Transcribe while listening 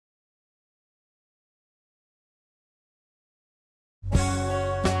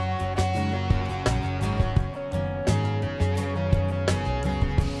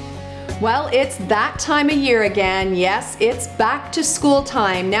Well, it's that time of year again. Yes, it's back to school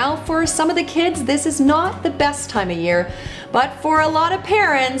time. Now, for some of the kids, this is not the best time of year, but for a lot of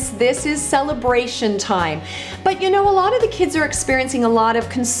parents, this is celebration time. But you know, a lot of the kids are experiencing a lot of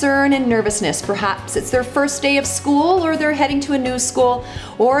concern and nervousness. Perhaps it's their first day of school, or they're heading to a new school,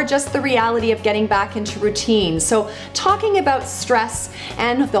 or just the reality of getting back into routine. So talking about stress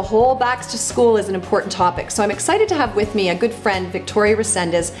and the whole back to school is an important topic. So I'm excited to have with me a good friend, Victoria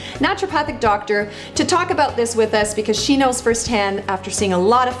Resendez, naturopathic doctor, to talk about this with us because she knows firsthand, after seeing a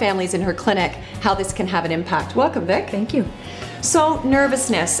lot of families in her clinic, how this can have an impact. Welcome, Vic. Thank you. So,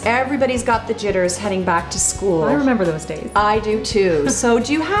 nervousness. Everybody's got the jitters heading back to school. I remember those days. I do too. So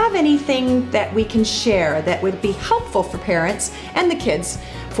do you have anything that we can share that would be helpful for parents and the kids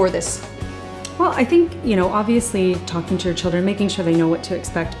for this? Well, I think, you know, obviously talking to your children, making sure they know what to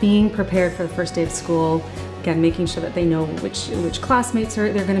expect, being prepared for the first day of school, again, making sure that they know which classmates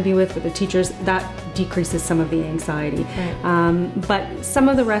they're going to be with the teachers, that decreases some of the anxiety. Right. But some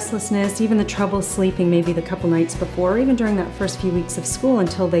of the restlessness, even the trouble sleeping maybe the couple nights before, or even during that first few weeks of school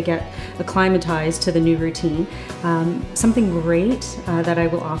until they get acclimatized to the new routine. Something great that I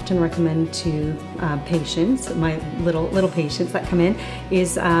will often recommend to patients, my little patients that come in,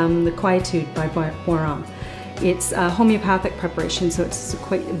 is the Quietude by Boiron. It's a homeopathic preparation, so it's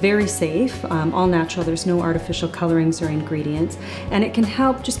very safe, all natural. There's no artificial colorings or ingredients, and it can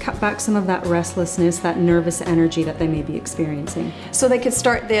help just cut back some of that restlessness, that nervous energy that they may be experiencing. So they could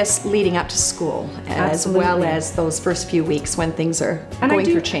start this leading up to school, as well as those first few weeks when things are going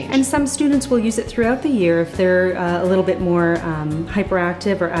through change. And some students will use it throughout the year if they're a little bit more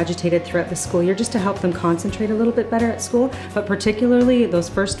hyperactive or agitated throughout the school year, just to help them concentrate a little bit better at school. But particularly those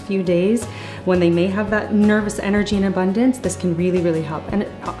first few days when they may have that nervous energy in abundance, this can really help. And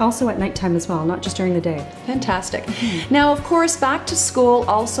also at nighttime as well, not just during the day. Fantastic. Now, of course, back to school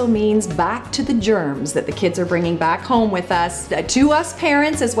also means back to the germs that the kids are bringing back home with us, to us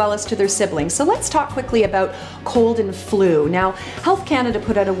parents as well as to their siblings. So let's talk quickly about cold and flu. Now, Health Canada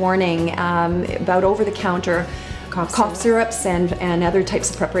put out a warning about over-the-counter cough syrups and other types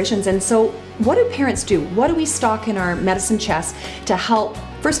of preparations. And so what do parents do? What do we stock in our medicine chest to help,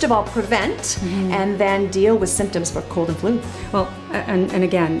 first of all, prevent and then deal with symptoms for cold and flu? Well, and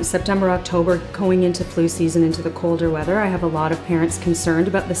again, September, October, going into flu season, into the colder weather, I have a lot of parents concerned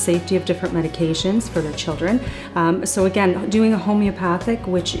about the safety of different medications for their children. So again, doing a homeopathic,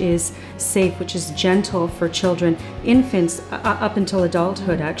 which is safe, which is gentle for children, infants, up until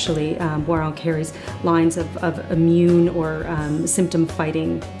adulthood actually, Boiron carries lines of immune or symptom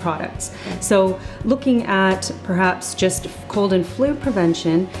fighting products. So looking at perhaps just cold and flu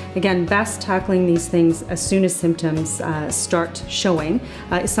prevention, again, best tackling these things as soon as symptoms start showing,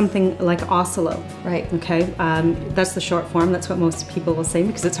 is something like Oscillo. Right. Okay. That's the short form. That's what most people will say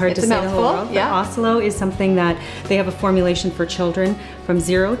because it's hard to say in the whole world. Yeah. But Oscillo is something that they have a formulation for children from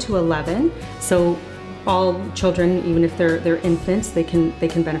 0 to 11. So all children, even if they're infants, they can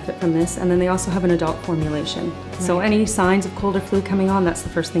benefit from this. And then they also have an adult formulation. Right. So any signs of cold or flu coming on, that's the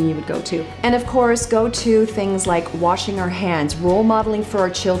first thing you would go to. And of course, go to things like washing our hands, role modeling for our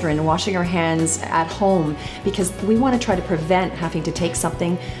children, washing our hands at home, because we want to try to prevent having to take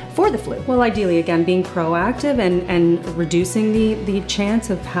something for the flu. Well, ideally, again, being proactive and reducing the chance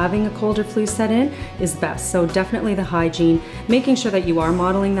of having a cold or flu set in is best. So definitely the hygiene, making sure that you are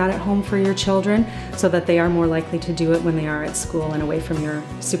modeling that at home for your children so that they are more likely to do it when they are at school and away from your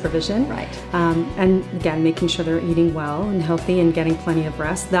supervision. Right. And again, making sure they're eating well and healthy and getting plenty of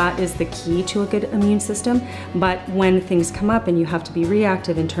rest. That is the key to a good immune system. But when things come up and you have to be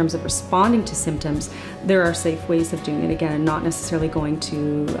reactive in terms of responding to symptoms, there are safe ways of doing it, again, and not necessarily going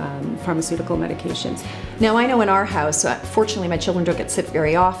to pharmaceutical medications. Now, I know in our house, fortunately my children don't get sick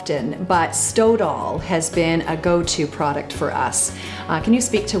very often, but Stodal has been a go-to product for us. Can you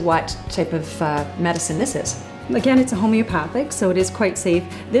speak to what type of medicine this is? Again, it's a homeopathic, so it is quite safe.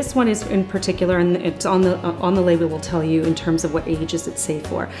 This one is in particular, and it's on the label will tell you in terms of what ages it's safe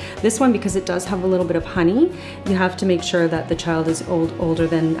for. This one, because it does have a little bit of honey, you have to make sure that the child is older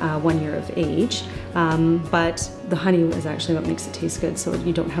than 1 year of age. But the honey is actually what makes it taste good, so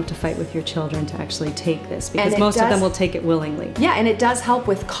you don't have to fight with your children to actually take this, because most of them will take it willingly. Yeah, and it does help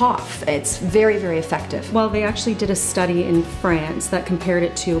with cough. It's very effective. Well, they actually did a study in France that compared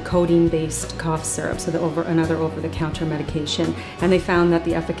it to a codeine-based cough syrup, so another over-the-counter medication, and they found that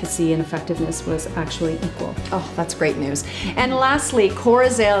the efficacy and effectiveness was actually equal. Oh, that's great news. And lastly,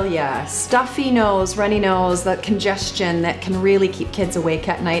 Coryzalia, stuffy nose, runny nose, that congestion that can really keep kids awake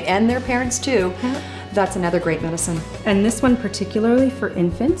at night, and their parents too. That's another great medicine. And this one particularly for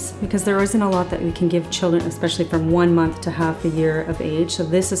infants, because there isn't a lot that we can give children, especially from 1 month to half a year of age. So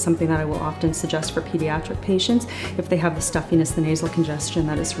this is something that I will often suggest for pediatric patients if they have the stuffiness, the nasal congestion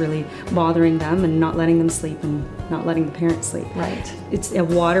that is really bothering them and not letting them sleep and not letting the parents sleep. Right. It's a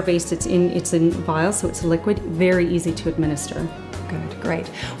water-based, it's in vials, so it's liquid, very easy to administer. Good, great.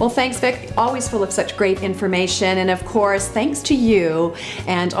 Well, thanks, Vic. Always full of such great information. And of course, thanks to you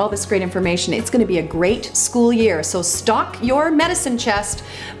and all this great information, it's going to be a great school year. So stock your medicine chest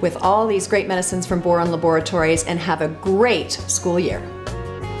with all these great medicines from Boiron Laboratories and have a great school year.